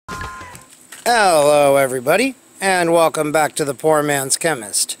Hello everybody, and welcome back to the Poor Man's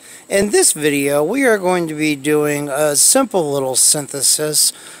Chemist. In this video we are going to be doing a simple little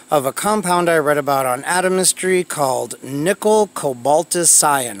synthesis of a compound I read about on Atomistry called nickel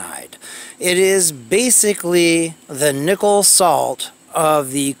cobaltocyanide. It is basically the nickel salt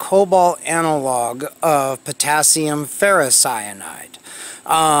of the cobalt analog of potassium ferricyanide.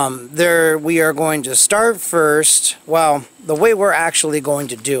 We are going to start first. Well, the way we're actually going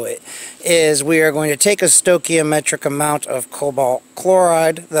to do it is we are going to take a stoichiometric amount of cobalt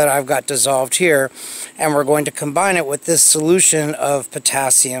chloride that I've got dissolved here, and we're going to combine it with this solution of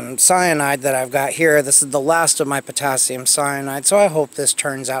potassium cyanide that I've got here. This is the last of my potassium cyanide, so I hope this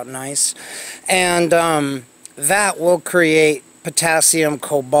turns out nice. And that will create potassium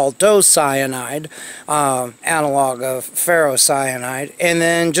cobaltocyanide, analog of ferrocyanide, and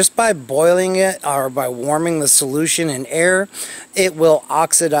then just by boiling it or by warming the solution in air, it will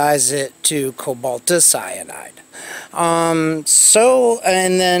oxidize it to cobaltocyanide. And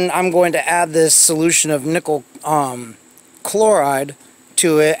then I'm going to add this solution of nickel chloride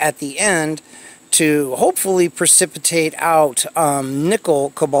to it at the end to hopefully precipitate out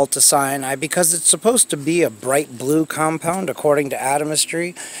nickel cobaltocyanide, because it's supposed to be a bright blue compound according to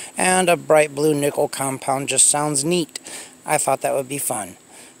Atomistry, and a bright blue nickel compound just sounds neat. I thought that would be fun.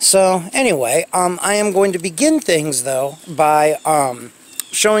 So anyway, I am going to begin things though by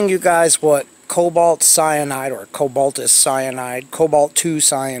showing you guys what cobalt cyanide or cobaltous cyanide, cobalt 2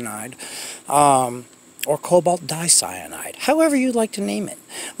 cyanide, or cobalt dicyanide, however you'd like to name it,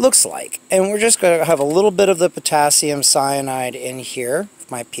 looks like. And we're just going to have a little bit of the potassium cyanide in here,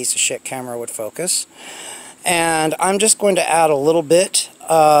 if my piece of shit camera would focus. And I'm just going to add a little bit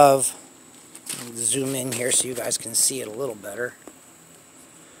of, zoom in here so you guys can see it a little better.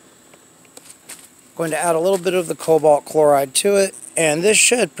 Going to add a little bit of the cobalt chloride to it, and this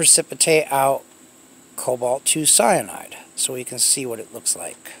should precipitate out cobalt 2 cyanide, so we can see what it looks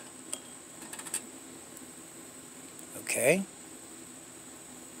like. Okay,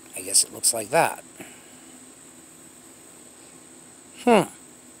 I guess it looks like that.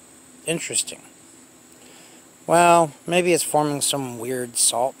 Interesting. Well, maybe it's forming some weird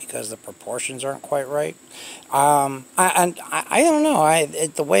salt because the proportions aren't quite right. I don't know.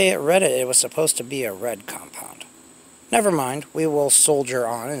 The way it read it, it was supposed to be a red compound. Never mind. We will soldier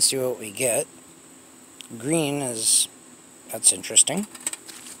on and see what we get. Green is... that's interesting.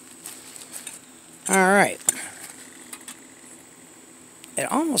 Alright. It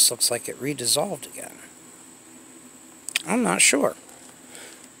almost looks like it redissolved again. I'm not sure.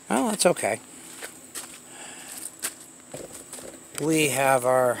 Well, that's okay. We have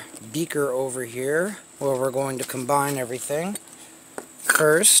our beaker over here where we're going to combine everything.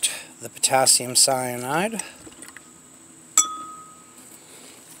 First, the potassium cyanide.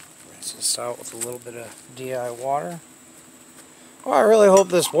 Rinse this out with a little bit of DI water. Oh, I really hope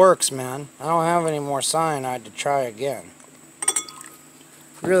this works, man. I don't have any more cyanide to try again.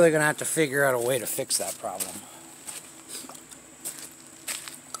 Really gonna have to figure out a way to fix that problem.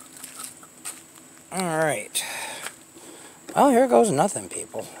 Alright. Well, here goes nothing,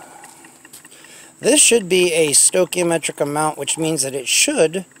 people. This should be a stoichiometric amount, which means that it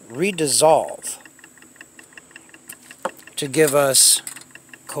should redissolve to give us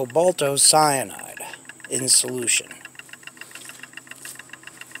cobaltocyanide in solution.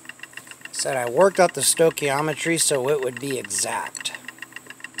 I said I worked out the stoichiometry so it would be exact.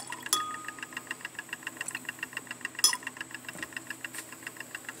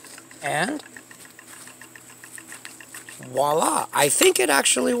 And voila, I think it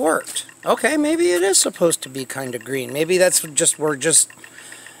actually worked. Okay, maybe it is supposed to be kind of green. Maybe that's just,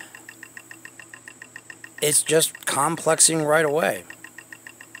 it's just complexing right away.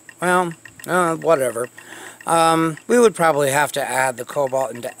 Well, whatever. We would probably have to add the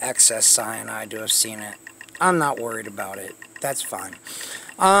cobalt into excess cyanide to have seen it. I'm not worried about it. That's fine.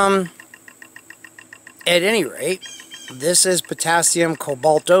 At any rate, this is potassium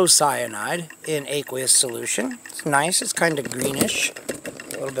cobaltocyanide in aqueous solution. It's nice. It's kind of greenish.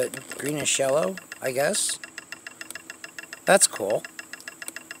 A little bit greenish yellow, I guess. That's cool.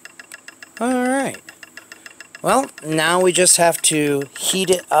 Alright. Well, now we just have to heat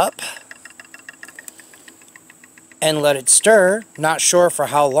it up and let it stir. Not sure for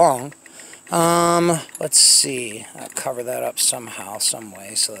how long. Let's see. I'll cover that up somehow, some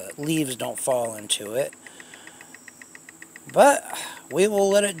way, so that leaves don't fall into it. But we will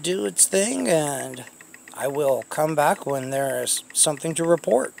let it do its thing, and I will come back when there is something to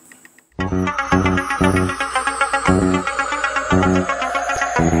report.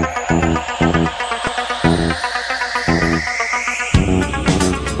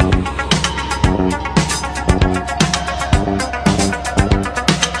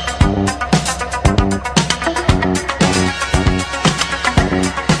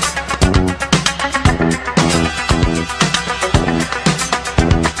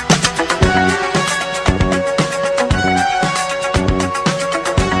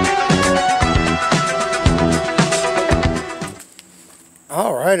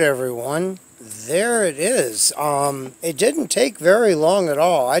 It didn't take very long at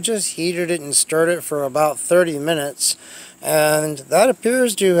all. I just heated it and stirred it for about 30 minutes, and that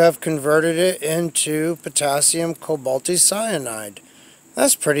appears to have converted it into potassium cobalticyanide.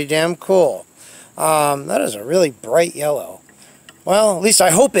 That's pretty damn cool. That is a really bright yellow. Well, at least I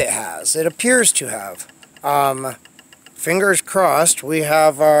hope it has. It appears to have. Fingers crossed, we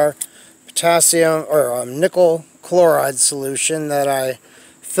have our potassium or nickel chloride solution that I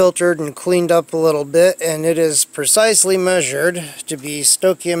filtered and cleaned up a little bit, and it is precisely measured to be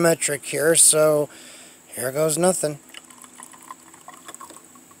stoichiometric here, so here goes nothing.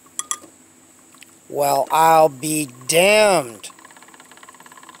 Well, I'll be damned.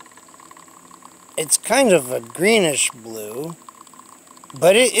 It's kind of a greenish blue,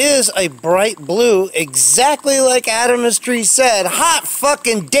 but it is a bright blue, exactly like Adamistry said. Hot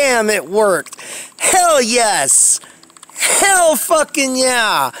fucking damn, it worked. Hell yes. Hell fucking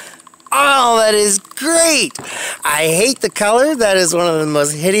yeah. Oh, that is great. I hate the color. That is one of the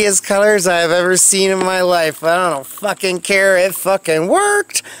most hideous colors I have ever seen in my life. But I don't fucking care. It fucking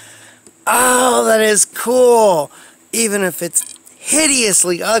worked. Oh, that is cool. Even if it's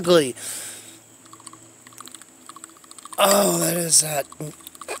hideously ugly. Oh, that is that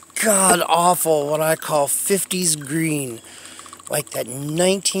god-awful, what I call 50s green. Like that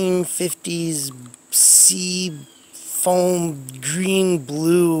 1950s sea foam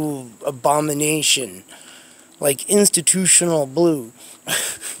green-blue abomination. Like institutional blue.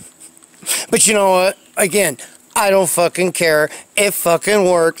 But you know what? Again, I don't fucking care. It fucking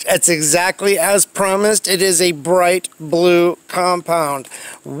worked. It's exactly as promised. It is a bright blue compound.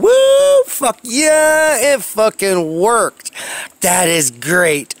 Woo! Fuck yeah! It fucking worked. That is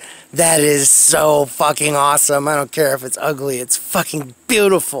great. That is so fucking awesome. I don't care if it's ugly. It's fucking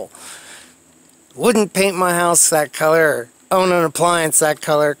beautiful. Wouldn't paint my house that color or own an appliance that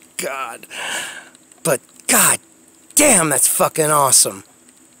color. God. But god damn, that's fucking awesome.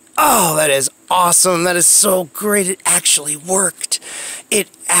 Oh, that is awesome. That is so great. It actually worked. It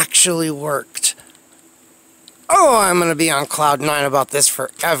actually worked. Oh, I'm going to be on cloud 9 about this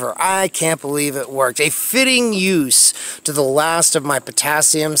forever. I can't believe it worked. A fitting use to the last of my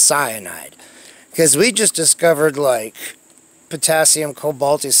potassium cyanide. Because we just discovered, like, potassium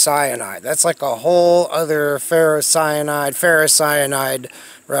cobalticyanide. That's like a whole other ferricyanide,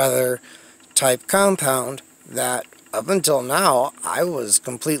 rather, type compound that up until now, I was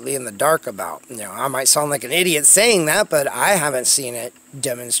completely in the dark about. You know, I might sound like an idiot saying that, but I haven't seen it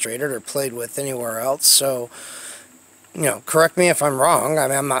demonstrated or played with anywhere else. So, you know, correct me if I'm wrong. I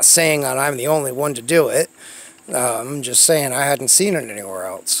mean, I'm not saying that I'm the only one to do it. I'm just saying I hadn't seen it anywhere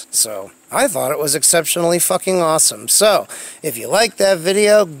else. So, I thought it was exceptionally fucking awesome. So, if you liked that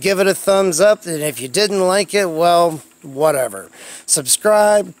video, give it a thumbs up. And if you didn't like it, well, whatever.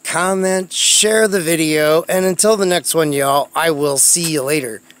 Subscribe, comment, share the video, and until the next one, y'all, I will see you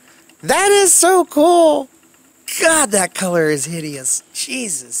later. That is so cool. God, that color is hideous.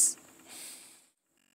 Jesus.